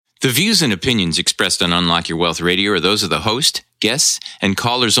The views and opinions expressed on Unlock Your Wealth Radio are those of the host, guests, and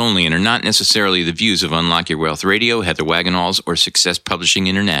callers only and are not necessarily the views of Unlock Your Wealth Radio, Heather Wagenhalsoffers, or Success Publishing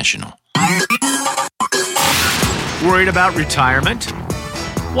International. Worried about retirement?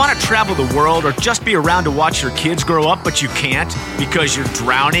 Want to travel the world or just be around to watch your kids grow up, but you can't because you're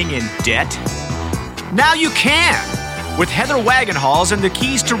drowning in debt? Now you can! With Heather Wagenhalsoffers and the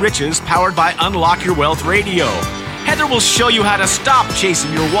Keys to Riches powered by Unlock Your Wealth Radio. Heather will show you how to stop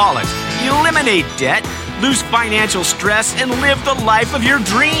chasing your wallet, eliminate debt, lose financial stress, and live the life of your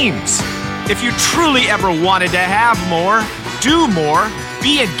dreams. If you truly ever wanted to have more, do more,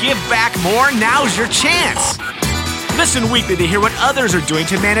 be and give back more, now's your chance. Listen weekly to hear what others are doing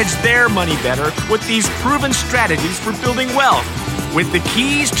to manage their money better with these proven strategies for building wealth with the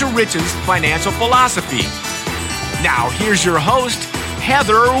Keys to Riches financial philosophy. Now, here's your host,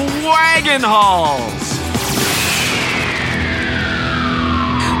 Heather Wagenhalsoffers.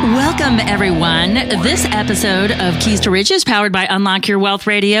 Welcome, everyone. This episode of Keys to Riches, powered by Unlock Your Wealth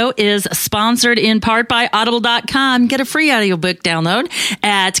Radio, is sponsored in part by Audible.com. Get a free audiobook download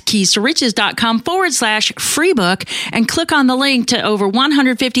at keystoriches.com/free book and click on the link to over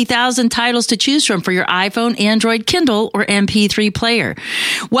 150,000 titles to choose from for your iPhone, Android, Kindle, or MP3 player.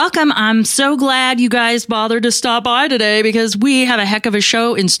 Welcome. I'm so glad you guys bothered to stop by today because we have a heck of a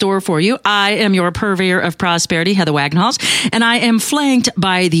show in store for you. I am your purveyor of prosperity, Heather Wagenhalsoffers, and I am flanked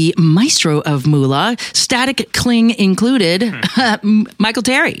by the maestro of moolah, static cling included, Michael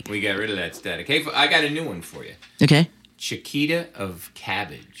Terry. We got rid of that static. Hey, I got a new one for you. Okay. Chiquita of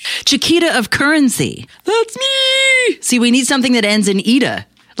cabbage. Chiquita of currency. That's me. See, we need something that ends in Ida,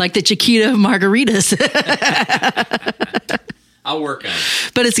 like the Chiquita of margaritas. I'll work on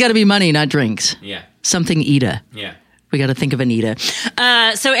it. But it's got to be money, not drinks. Yeah. Something Ida. Yeah. We got to think of Anita.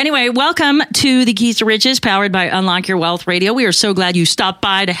 So anyway, welcome to the Keys to Riches, powered by Unlock Your Wealth Radio. We are so glad you stopped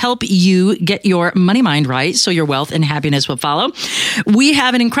by to help you get your money mind right so your wealth and happiness will follow. We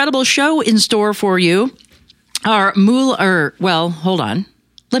have an incredible show in store for you. Our hold on.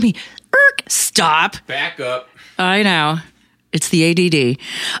 Let me, stop. Back up. I know. It's the ADD.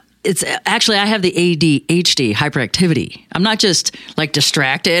 It's actually, I have the ADHD, hyperactivity. I'm not just like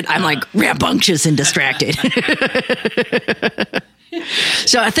distracted. I'm like rambunctious and distracted.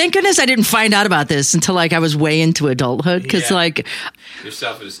 So thank goodness I didn't find out about this until like I was way into adulthood. Cause like your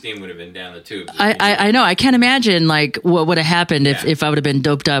self-esteem would have been down the tubes. I know. I can't imagine like what would have happened if I would have been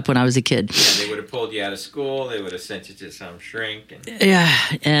doped up when I was a kid. Yeah, they would have pulled you out of school. They would have sent you to some shrink.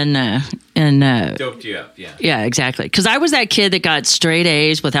 And doped you up. Yeah. Yeah, exactly. Cause I was that kid that got straight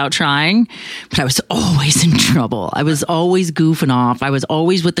A's without trying, but I was always in trouble. I was always goofing off. I was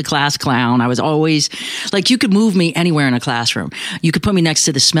always with the class clown. I was always like, you could move me anywhere in a classroom. You could put me next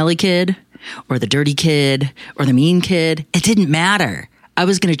to the smelly kid or the dirty kid or the mean kid. It didn't matter. I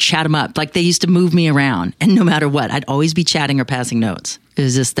was going to chat them up. Like they used to move me around. And no matter what, I'd always be chatting or passing notes. It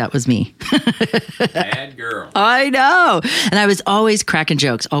was just, that was me. Bad girl. I know. And I was always cracking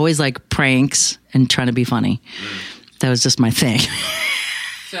jokes, always like pranks and trying to be funny. That was just my thing.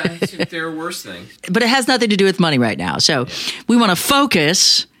 There are worse things. But it has nothing to do with money right now. So we want to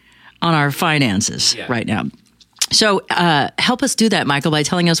focus on our finances right now. So help us do that, Michael, by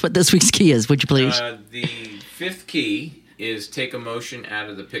telling us what this week's key is, would you please? The fifth key is take emotion out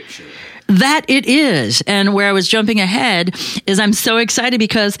of the picture. That it is. And where I was jumping ahead is I'm so excited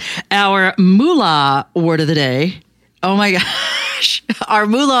because our moolah word of the day, oh my gosh, our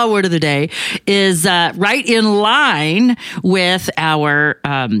moolah word of the day is right in line with our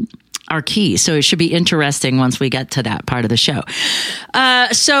key. So it should be interesting once we get to that part of the show.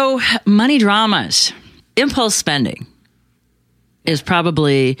 So money dramas. Impulse spending is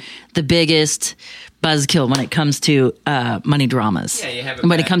probably the biggest buzzkill when it comes to money dramas. Yeah,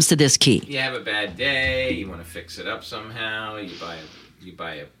 when it comes to this key. You have a bad day. You want to fix it up somehow. You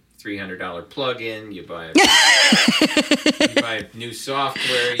buy a $300 plug-in. You buy a new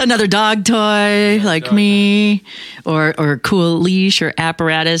software. Another dog toy like me, or a cool leash or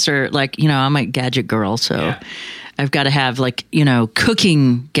apparatus, or like, I'm a gadget girl, so. Yeah. I've got to have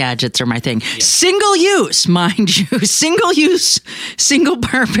cooking gadgets are my thing. Yeah. Single use, mind you, single use, single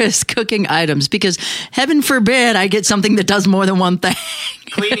purpose cooking items, because heaven forbid I get something that does more than one thing.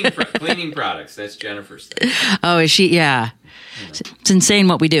 Cleaning products. That's Jennifer's thing. Oh, is she? Yeah. It's insane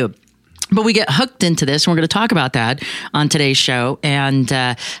what we do. But we get hooked into this, and we're going to talk about that on today's show and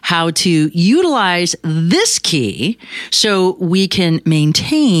how to utilize this key so we can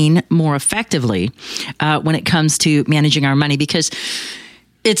maintain more effectively when it comes to managing our money, because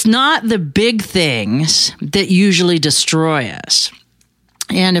it's not the big things that usually destroy us.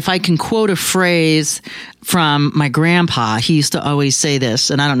 And if I can quote a phrase from my grandpa, he used to always say this,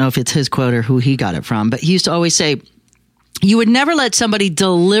 and I don't know if it's his quote or who he got it from, but he used to always say, you would never let somebody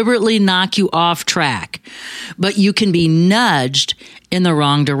deliberately knock you off track, but you can be nudged in the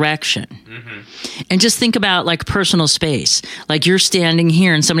wrong direction. Mm-hmm. And just think about like personal space. Like you're standing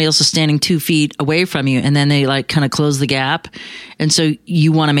here and somebody else is standing 2 feet away from you, and then they like kind of close the gap. And so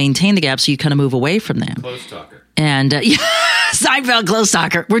you want to maintain the gap, so you kind of move away from them. Close talker. And Seinfeld close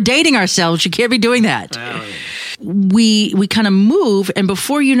talker. We're dating ourselves. You can't be doing that. Oh, yeah. We kind of move, and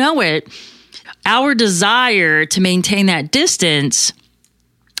before you know it, our desire to maintain that distance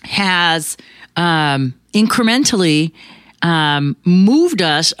has incrementally moved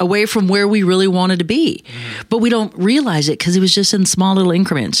us away from where we really wanted to be. Mm-hmm. But we don't realize it because it was just in small little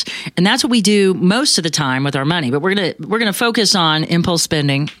increments. And that's what we do most of the time with our money. But we're gonna focus on impulse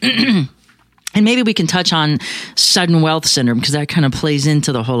spending. And maybe we can touch on sudden wealth syndrome, because that kind of plays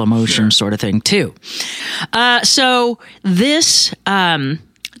into the whole emotion sort of thing too. So this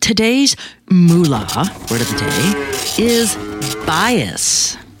today's moolah word of the day is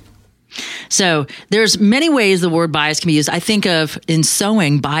bias. So there's many ways the word bias can be used. I think of in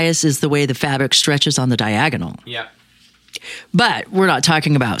sewing, bias is the way the fabric stretches on the diagonal. Yeah. But we're not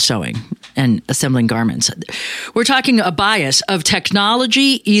talking about sewing and assembling garments. We're talking a bias of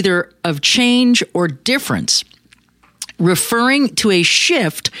technology, either of change or difference, referring to a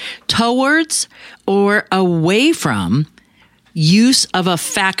shift towards or away from use of a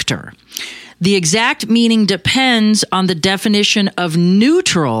factor. The exact meaning depends on the definition of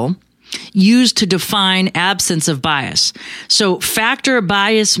neutral used to define absence of bias. So factor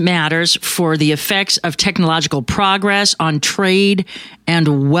bias matters for the effects of technological progress on trade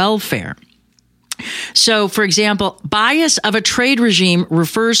and welfare. So, for example, bias of a trade regime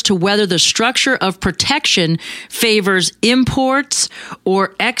refers to whether the structure of protection favors imports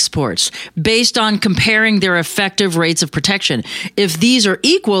or exports based on comparing their effective rates of protection. If these are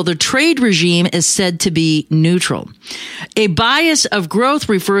equal, the trade regime is said to be neutral. A bias of growth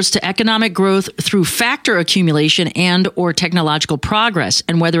refers to economic growth through factor accumulation and or technological progress,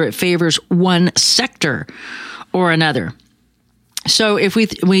 and whether it favors one sector or another. So if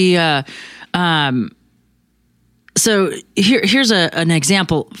so here's an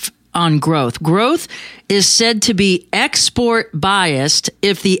example on growth. Growth is said to be export biased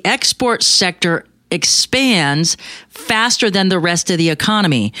if the export sector expands faster than the rest of the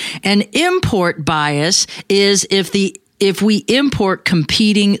economy. And import bias is if we import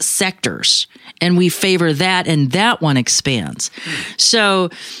competing sectors and we favor that and that one expands. So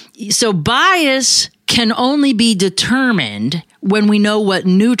bias can only be determined when we know what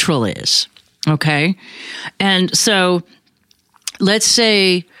neutral is. Okay. And so let's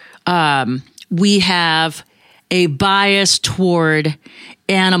say we have a bias toward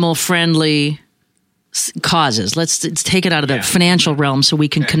animal friendly causes. Let's take it out of the financial realm so we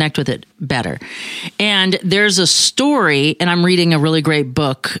can connect with it better. And there's a story, and I'm reading a really great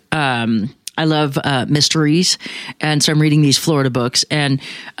book. I love mysteries. And so I'm reading these Florida books and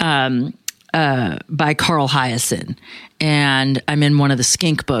by Carl Hyacin. And I'm in one of the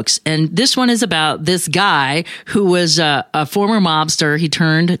skink books. And this one is about this guy who was a former mobster. He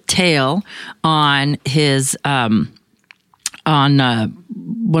turned tail on his on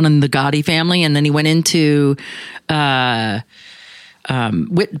one of the Gotti family, and then he went into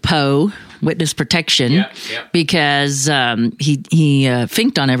WITPO, witness protection, because he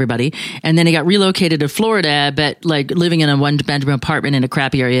finked on everybody, and then he got relocated to Florida. But like living in a one-bedroom apartment in a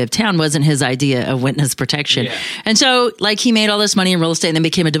crappy area of town wasn't his idea of witness protection. And so like he made all this money in real estate, and then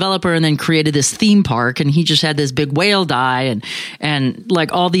became a developer, and then created this theme park, and he just had this big whale die, and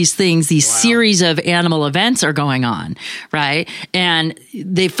like all these things, these series of animal events are going on, right? And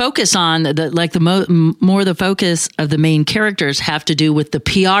they focus on more the focus of the main characters have to do with the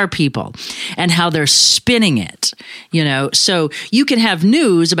PR people and how they're spinning it, so you can have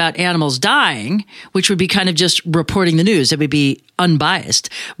news about animals dying, which would be kind of just reporting the news. It would be unbiased.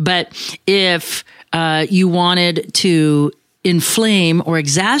 But if you wanted to inflame or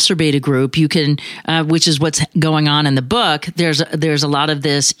exacerbate a group, you can, which is what's going on in the book. There's a lot of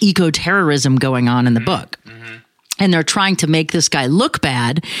this eco-terrorism going on in the book. Mm-hmm. And they're trying to make this guy look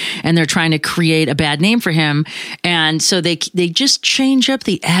bad, and they're trying to create a bad name for him. And so they just change up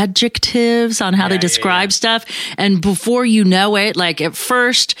the adjectives on how they describe stuff. And before you know it, like at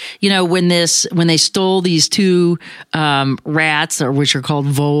first, when they stole these two rats, or which are called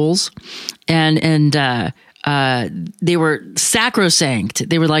voles, and they were sacrosanct.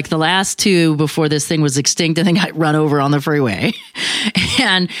 They were like the last two before this thing was extinct and then got run over on the freeway.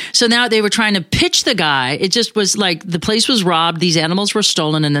 And so now they were trying to pitch the guy. It just was like the place was robbed, these animals were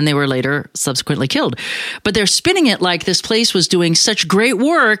stolen, and then they were later subsequently killed. But they're spinning it like this place was doing such great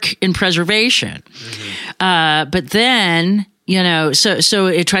work in preservation. But then, so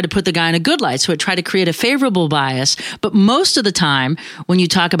it tried to put the guy in a good light. So it tried to create a favorable bias. But most of the time, when you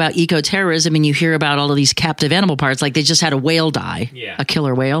talk about eco-terrorism and you hear about all of these captive animal parts, like they just had a whale die, a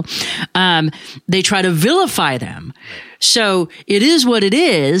killer whale, they try to vilify them. So it is what it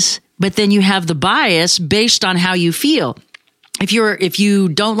is, but then you have the bias based on how you feel. If you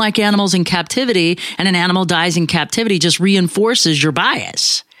don't like animals in captivity and an animal dies in captivity, just reinforces your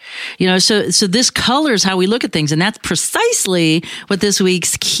bias. So this colors how we look at things. And that's precisely what this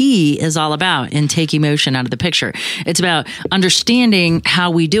week's key is all about in Take Emotion Out of the Picture. It's about understanding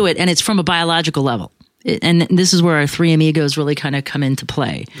how we do it. And it's from a biological level. And this is where our three amigos really kind of come into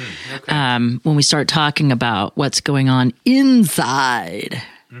play. When we start talking about what's going on inside.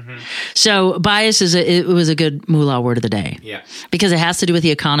 So bias it was a good moolah word of the day. Because it has to do with the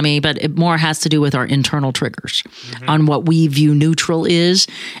economy, but it more has to do with our internal triggers on what we view neutral is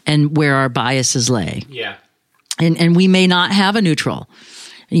and where our biases lay. And we may not have a neutral,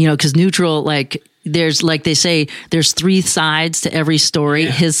 because neutral, there's, like they say, there's three sides to every story: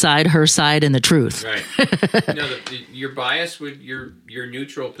 his side, her side, and the truth. Your bias your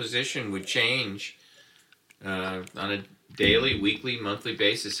neutral position would change on a daily, weekly, monthly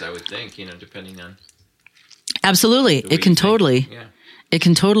basis, I would think, depending on. Absolutely. It can totally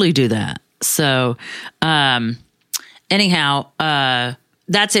do that. So, anyhow,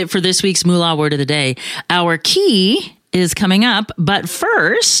 that's it for this week's Moolah Word of the Day. Our key is coming up, but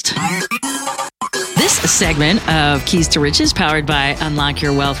first, this segment of Keys to Riches, powered by Unlock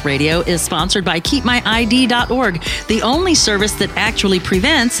Your Wealth Radio, is sponsored by KeepMyID.org, the only service that actually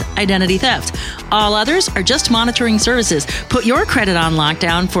prevents identity theft. All others are just monitoring services. Put your credit on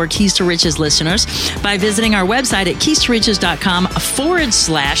lockdown for Keys to Riches listeners by visiting our website at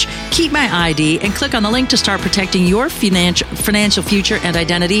keystoriches.com/keepmyid and click on the link to start protecting your financial future and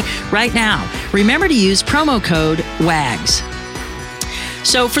identity right now. Remember to use promo code WAGS.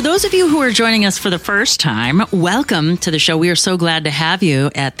 So for those of you who are joining us for the first time, welcome to the show. We are so glad to have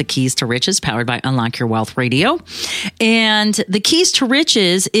you at the Keys to Riches, powered by Unlock Your Wealth Radio. And the Keys to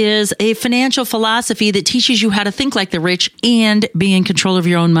Riches is a financial philosophy that teaches you how to think like the rich and be in control of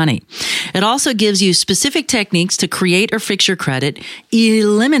your own money. It also gives you specific techniques to create or fix your credit,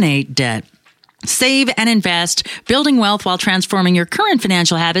 eliminate debt, save and invest, building wealth while transforming your current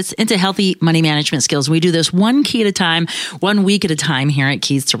financial habits into healthy money management skills. We do this one key at a time, 1 week at a time here at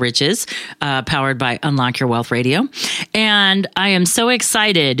Keys to Riches, powered by Unlock Your Wealth Radio. And I am so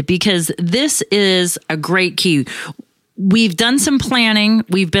excited because this is a great key. We've done some planning.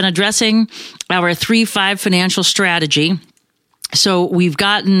 We've been addressing our 3-5 financial strategy. So we've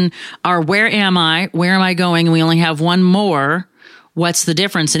gotten our where am I going? And we only have one more. What's the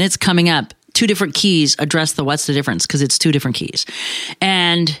difference? And it's coming up. 2 different keys address the what's the difference, because it's 2 different keys.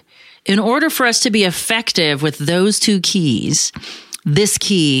 And in order for us to be effective with those 2 keys, this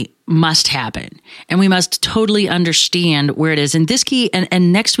key must happen. And we must totally understand where it is. And this key,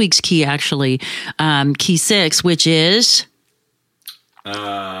 and next week's key, actually, key 6, which is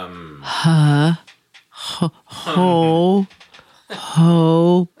hope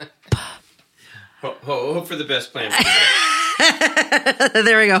for the best plan.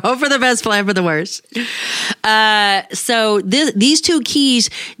 There we go. Hope for the best, plan for the worst. So these 2 keys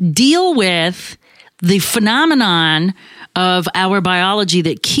deal with the phenomenon of our biology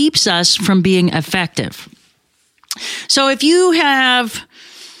that keeps us from being effective. So if you have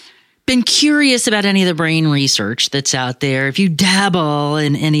been curious about any of the brain research that's out there, if you dabble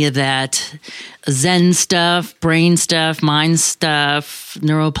in any of that Zen stuff, brain stuff, mind stuff,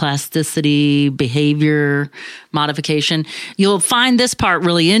 neuroplasticity, behavior modification, you'll find this part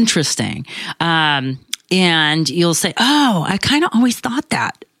really interesting. And you'll say, oh, I kind of always thought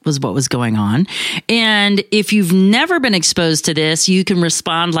that was what was going on. And if you've never been exposed to this, you can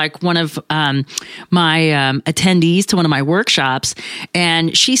respond like one of my attendees to one of my workshops.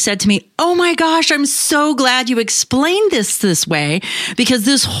 And she said to me, oh my gosh, I'm so glad you explained this way, because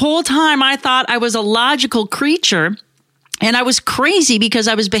this whole time I thought I was a logical creature And I was crazy because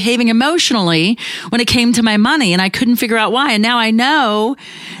I was behaving emotionally when it came to my money, and I couldn't figure out why. And now I know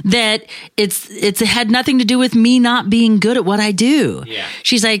that it had nothing to do with me not being good at what I do. Yeah.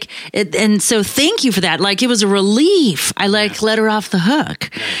 She's like, and so thank you for that. Like, it was a relief. I let her off the hook.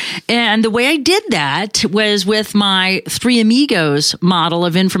 Nice. And the way I did that was with my 3 Amigos model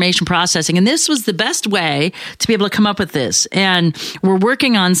of information processing. And this was the best way to be able to come up with this. And we're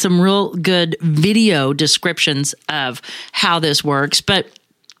working on some real good video descriptions of how this works. But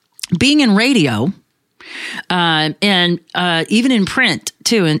being in radio, and even in print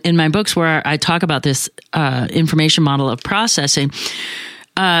too, in my books where I talk about this information model of processing,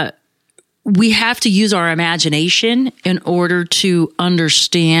 we have to use our imagination in order to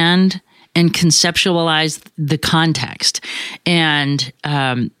understand and conceptualize the context. And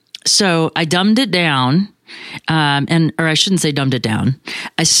so I dumbed it down. Or I shouldn't say dumbed it down.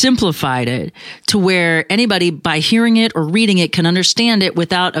 I simplified it to where anybody, by hearing it or reading it, can understand it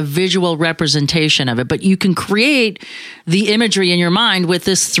without a visual representation of it. But you can create the imagery in your mind with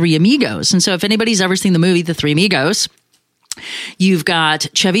this 3 Amigos. And so if anybody's ever seen the movie The 3 Amigos, you've got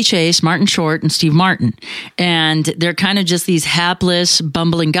Chevy Chase, Martin Short, and Steve Martin. And they're kind of just these hapless,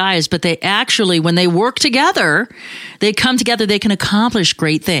 bumbling guys. But they actually, when they work together, they come together, they can accomplish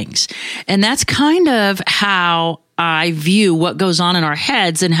great things. And that's kind of how I view what goes on in our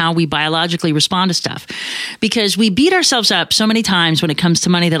heads and how we biologically respond to stuff. Because we beat ourselves up so many times when it comes to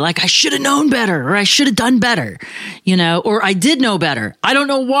money that, like, I should have known better, or I should have done better, or I did know better. I don't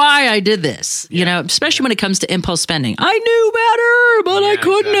know why I did this, especially when it comes to impulse spending. I knew better, but I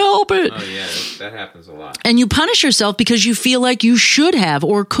couldn't help it. Oh, yeah, that happens a lot. And you punish yourself because you feel like you should have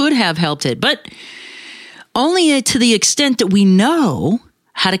or could have helped it, but only to the extent that we know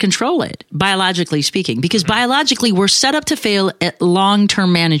how to control it, biologically speaking, because biologically we're set up to fail at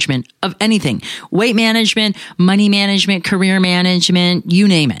long-term management of anything, weight management, money management, career management, you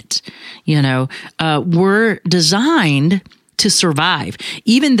name it. We're designed to survive.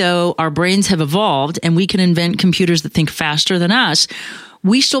 Even though our brains have evolved and we can invent computers that think faster than us,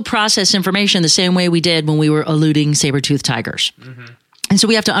 we still process information the same way we did when we were eluding saber-toothed tigers. Mm-hmm. And so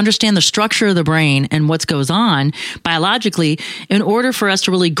we have to understand the structure of the brain and what goes on biologically in order for us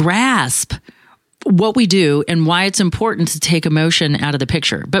to really grasp what we do and why it's important to take emotion out of the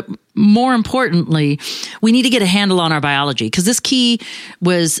picture. But more importantly, we need to get a handle on our biology, because this key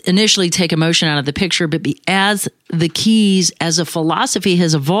was initially take emotion out of the picture, but as the keys as a philosophy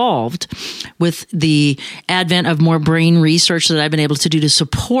has evolved with the advent of more brain research that I've been able to do to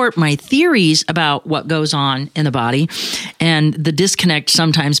support my theories about what goes on in the body and the disconnect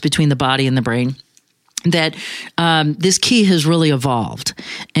sometimes between the body and the brain, that this key has really evolved.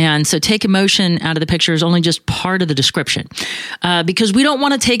 And so take emotion out of the picture is only just part of the description, because we don't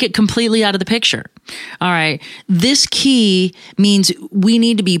want to take it completely out of the picture. All right. This key means we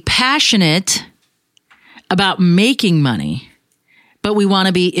need to be passionate about making money, but we want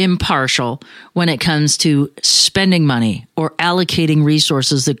to be impartial when it comes to spending money or allocating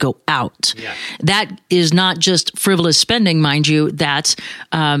resources that go out. Yeah. That is not just frivolous spending, mind you. That's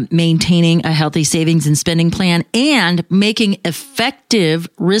maintaining a healthy savings and spending plan and making effective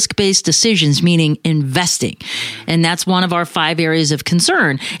risk-based decisions, meaning investing. And that's one of our 5 areas of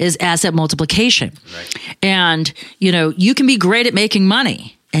concern is asset multiplication. Right. And, you can be great at making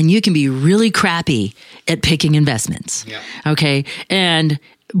money, and you can be really crappy at picking investments. Yeah. Okay. And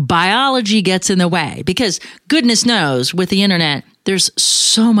biology gets in the way, because goodness knows with the internet, there's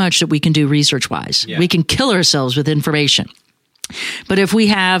so much that we can do research-wise. Yeah. We can kill ourselves with information. But if we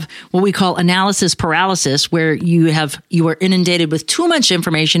have what we call analysis paralysis, where you are inundated with too much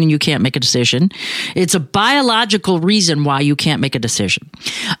information and you can't make a decision, it's a biological reason why you can't make a decision.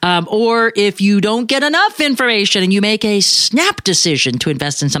 Or if you don't get enough information and you make a snap decision to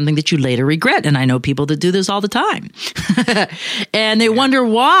invest in something that you later regret. And I know people that do this all the time. And they wonder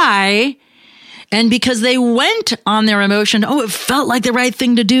why. And because they went on their emotion, it felt like the right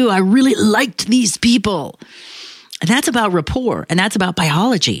thing to do. I really liked these people. And that's about rapport, and that's about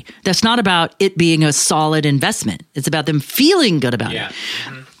biology. That's not about it being a solid investment. It's about them feeling good about it.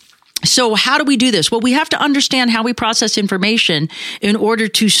 Mm-hmm. So how do we do this? Well, we have to understand how we process information in order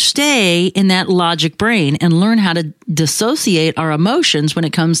to stay in that logic brain and learn how to dissociate our emotions when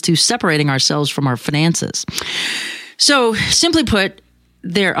it comes to separating ourselves from our finances. So simply put,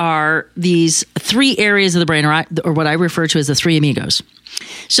 there are these 3 areas of the brain, or what I refer to as the 3 Amigos.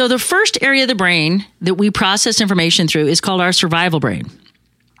 So the first area of the brain that we process information through is called our survival brain.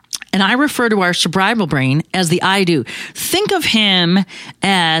 And I refer to our survival brain as the I do. Think of him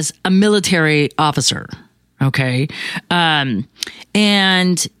as a military officer, okay?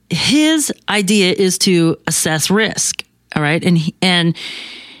 And his idea is to assess risk. All right. And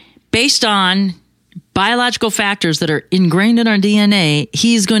based on biological factors that are ingrained in our DNA,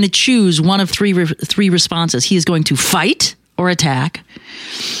 he's going to choose one of three responses. He is going to fight or attack.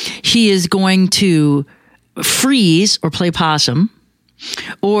 He is going to freeze or play possum,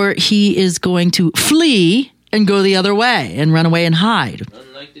 or he is going to flee and go the other way and run away and hide.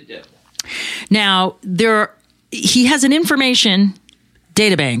 Unlike the devil. Now, he has an information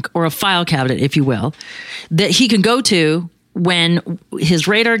databank or a file cabinet, if you will, that he can go to when his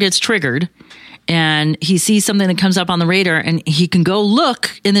radar gets triggered and he sees something that comes up on the radar, and he can go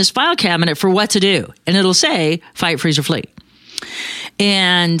look in this file cabinet for what to do. And it'll say, fight, freeze, or flee.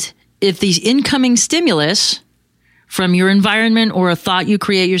 And if the incoming stimulus from your environment or a thought you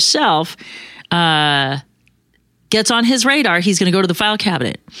create yourself gets on his radar, he's going to go to the file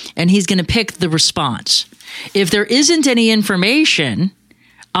cabinet and he's going to pick the response. If there isn't any information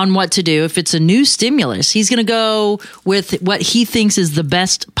on what to do, if it's a new stimulus, he's going to go with what he thinks is the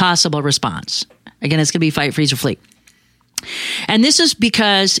best possible response. Again, it's going to be fight, freeze, or flee. And this is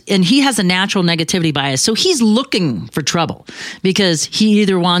because, and he has a natural negativity bias, so he's looking for trouble because he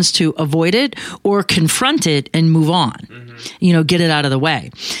either wants to avoid it or confront it and move on, get it out of the way.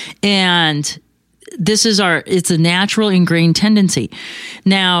 And this is it's a natural ingrained tendency.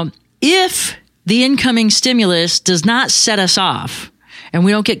 Now, if the incoming stimulus does not set us off and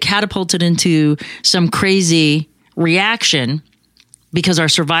we don't get catapulted into some crazy reaction because our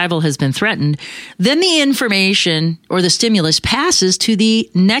survival has been threatened, then the information or the stimulus passes to the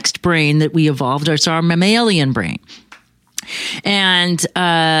next brain that we evolved. It's our mammalian brain. And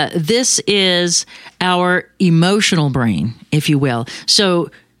this is our emotional brain, if you will. So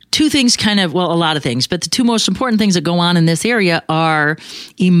two things a lot of things, but the two most important things that go on in this area are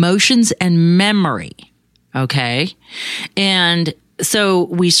emotions and memory. Okay. And so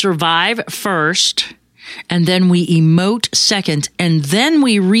we survive first, and then we emote second, and then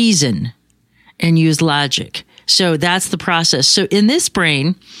we reason and use logic. So that's the process. So in this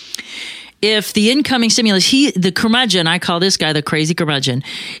brain, if the incoming stimulus, the curmudgeon, I call this guy the crazy curmudgeon,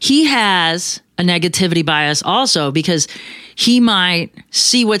 he has a negativity bias also because he might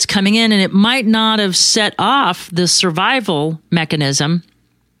see what's coming in and it might not have set off the survival mechanism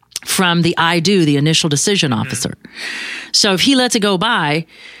from the I do, the initial decision officer. So if he lets it go by,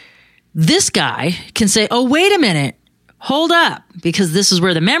 this guy can say, oh, wait a minute, hold up, because this is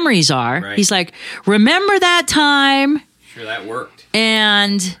where the memories are. Right. He's like, remember that time? Sure, that worked.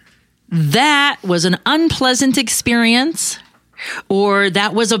 And that was an unpleasant experience, or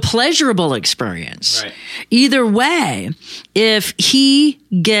that was a pleasurable experience. Right. Either way, if he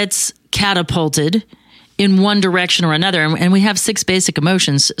gets catapulted in one direction or another, and we have 6 basic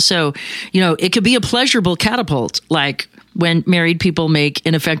emotions, so, it could be a pleasurable catapult, like when married people make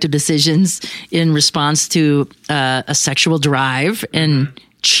ineffective decisions in response to a sexual drive and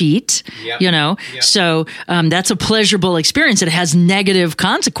cheat, So that's a pleasurable experience. It has negative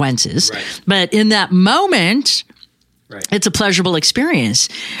consequences. Right. But in that moment, it's a pleasurable experience.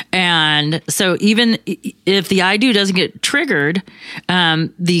 And so even if the I do doesn't get triggered,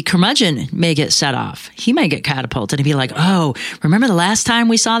 the curmudgeon may get set off. He may get catapulted and be like, oh, remember the last time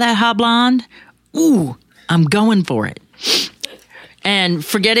we saw that hot blonde? Ooh, I'm going for it. And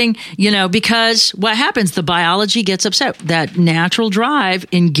forgetting, because what happens, the biology gets upset. That natural drive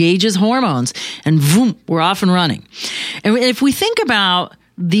engages hormones and boom, we're off and running. And if we think about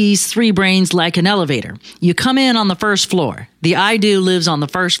these 3 brains like an elevator, you come in on the first floor. The I do lives on the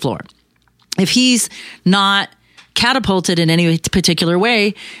first floor. If he's not catapulted in any particular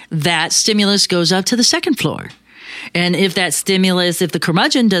way, that stimulus goes up to the second floor. And if that stimulus, if the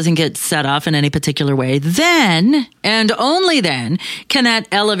curmudgeon doesn't get set off in any particular way, then, and only then, can that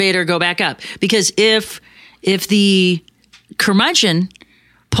elevator go back up. Because if the curmudgeon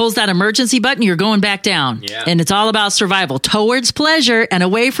pulls that emergency button, you're going back down. Yeah. And it's all about survival, towards pleasure and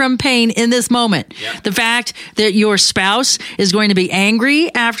away from pain in this moment. Yep. The fact that your spouse is going to be angry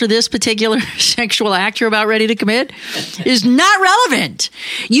after this particular sexual act you're about ready to commit is not relevant.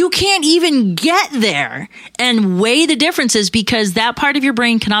 You can't even get there and weigh the differences because that part of your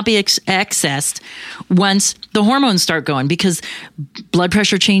brain cannot be accessed once the hormones start going, because blood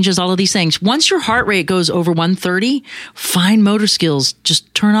pressure changes, all of these things. Once your heart rate goes over 130, fine motor skills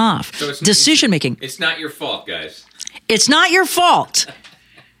just turn off. So decision making. It's not your fault, guys. It's not your fault.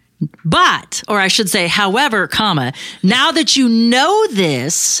 But, or I should say, however, now that you know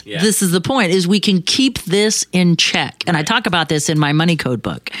this, this is the point, is we can keep this in check. And I talk about this in my money code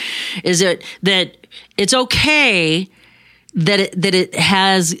book, is that it's okay that it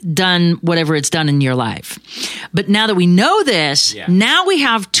has done whatever it's done in your life. But now that we know this, now we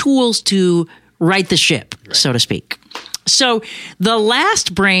have tools to right the ship, so to speak. So the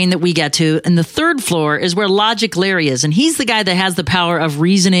last brain that we get to in the third floor is where Logic Larry is. And he's the guy that has the power of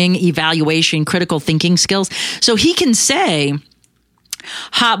reasoning, evaluation, critical thinking skills. So he can say,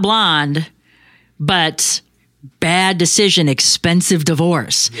 hot blonde, but bad decision, expensive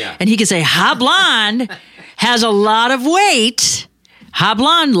divorce. Yeah. And he can say, hot blonde has a lot of weight. Hot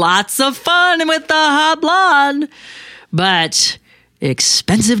blonde, lots of fun with the hot blonde, but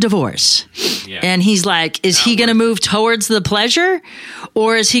expensive divorce. Yeah. And he's like, is he going to move towards the pleasure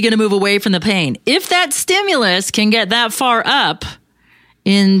or is he going to move away from the pain? If that stimulus can get that far up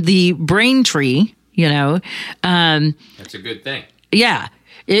in the brain tree, that's a good thing. Yeah.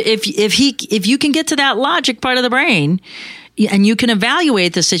 If you can get to that logic part of the brain and you can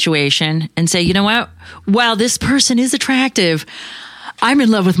evaluate the situation and say, you know what, while this person is attractive, I'm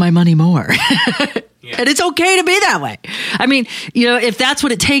in love with my money more. Yeah. And it's okay to be that way. I mean, if that's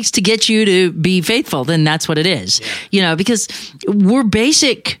what it takes to get you to be faithful, then that's what it is. Yeah. Because we're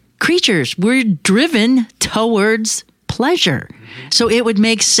basic creatures. We're driven towards pleasure. Mm-hmm. So it would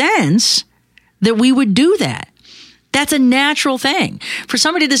make sense that we would do that. That's a natural thing. For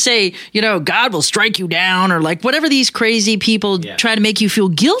somebody to say, God will strike you down or like whatever these crazy people try to make you feel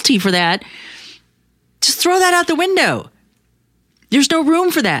guilty for that, just throw that out the window. There's no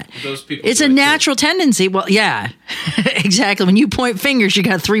room for that. Those people it's a natural tendency. Well, yeah, exactly. When you point fingers, you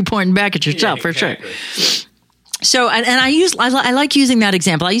got 3 pointing back at yourself for sure. So, and I like using that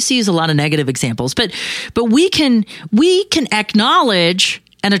example. I used to use a lot of negative examples, but we can acknowledge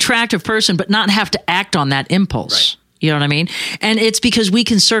an attractive person, but not have to act on that impulse. Right. You know what I mean? And it's because we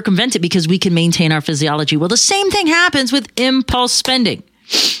can circumvent it because we can maintain our physiology. Well, the same thing happens with impulse spending.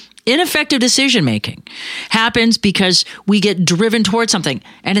 Ineffective decision making happens because we get driven towards something.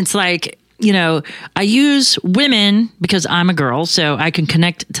 And it's like, I use women because I'm a girl, so I can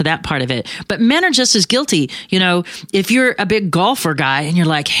connect to that part of it. But men are just as guilty. If you're a big golfer guy and you're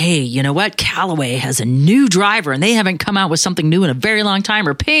like, hey, you know what? Callaway has a new driver and they haven't come out with something new in a very long time.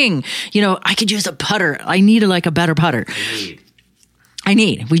 Or Ping, I could use a putter. I need a better putter. I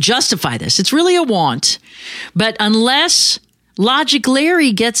need. We justify this. It's really a want. But unless Logic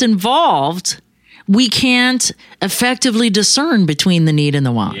Larry gets involved, we can't effectively discern between the need and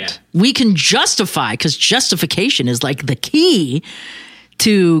the want. Yeah. We can justify, because justification is like the key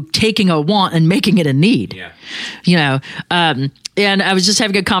to taking a want and making it a need. Yeah. And I was just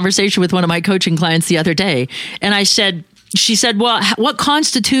having a conversation with one of my coaching clients the other day, and she said, well, what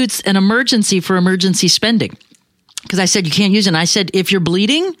constitutes an emergency for emergency spending? Because I said, you can't use it. And I said, if you're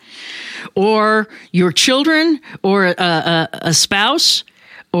bleeding or your children or a spouse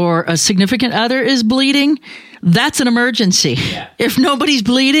or a significant other is bleeding, that's an emergency. Yeah. If nobody's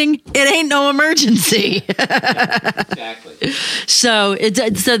bleeding, it ain't no emergency. Exactly. So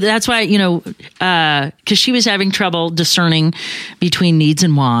that's why, because she was having trouble discerning between needs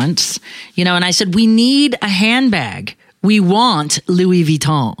and wants, and I said, we need a handbag. We want Louis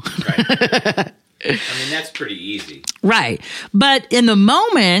Vuitton. Right. I mean, that's pretty easy. Right. But in the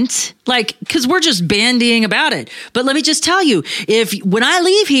moment, because we're just bandying about it. But let me just tell you, when I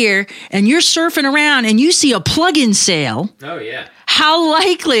leave here and you're surfing around and you see a plug-in sale. Oh, yeah. How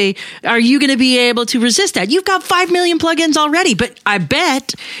likely are you going to be able to resist that? You've got 5 million plugins already, but I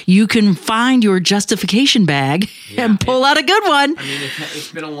bet you can find your justification bag and pull out a good one. I mean,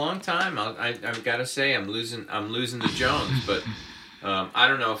 it's been a long time. I've got to say, I'm losing the Jones, but I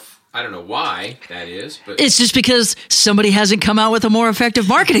don't know why that is, but it's just because somebody hasn't come out with a more effective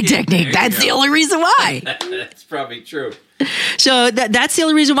marketing technique. That's the only reason why. That's probably true. So that's the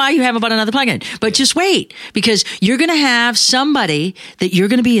only reason why you haven't bought another plugin. But just wait, because you're going to have somebody that you're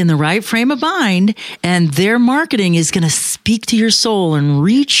going to be in the right frame of mind, and their marketing is going to speak to your soul and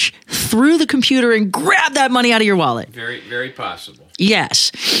reach through the computer and grab that money out of your wallet. Very, very possible.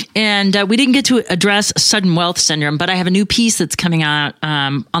 Yes. And we didn't get to address sudden wealth syndrome, but I have a new piece that's coming out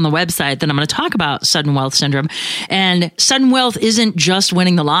on the website that I'm going to talk about sudden wealth syndrome. And sudden wealth isn't just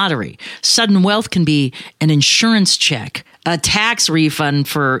winning the lottery. Sudden wealth can be an insurance check, a tax refund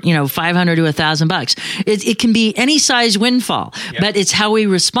for, $500 to $1,000. It can be any size windfall, but it's how we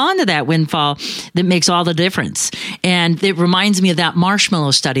respond to that windfall that makes all the difference. And it reminds me of that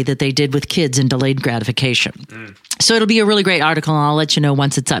marshmallow study that they did with kids in delayed gratification. So it'll be a really great article, and I'll let you know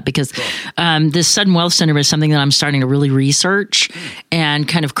once it's up, because this sudden wealth syndrome is something that I'm starting to really research and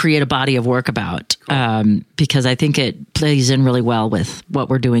kind of create a body of work about, because I think it plays in really well with what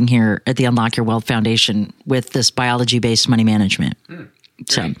we're doing here at the Unlock Your Wealth Foundation with this biology-based money management.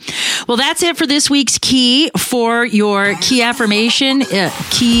 So, well, that's it for this week's key. For your key affirmation,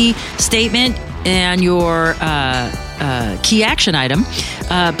 key statement, and your key action item,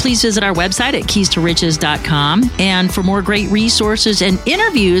 please visit our website at keys-to-riches.com. And for more great resources and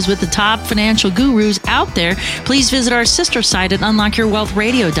interviews with the top financial gurus out there, please visit our sister site at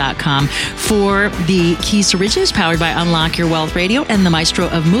unlockyourwealthradio.com. For the Keys to Riches, powered by Unlock Your Wealth Radio and the maestro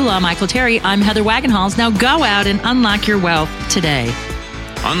of Moolah, Michael Terry, I'm Heather Wagenhals. Now go out and unlock your wealth today.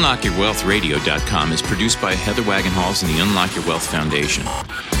 UnlockYourWealthRadio.com is produced by Heather Wagenhals and the Unlock Your Wealth Foundation.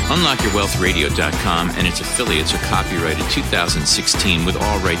 UnlockYourWealthRadio.com and its affiliates are copyrighted 2016 with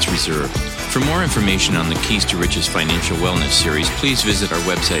all rights reserved. For more information on the Keys to Riches Financial Wellness Series, please visit our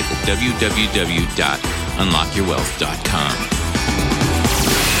website at www.unlockyourwealth.com.